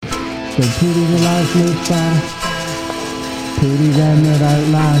So pity the life lives fast, pity them that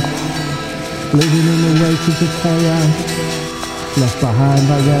outlast, living in the wake of the chaos, left behind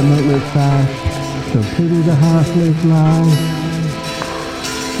by them that live fast. So pity the half-lived life,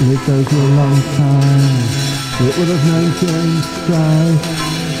 lived over a long time, it would have known joy and strife,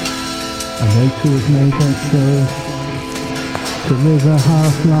 and nature was made that choice to live a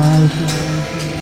half-life.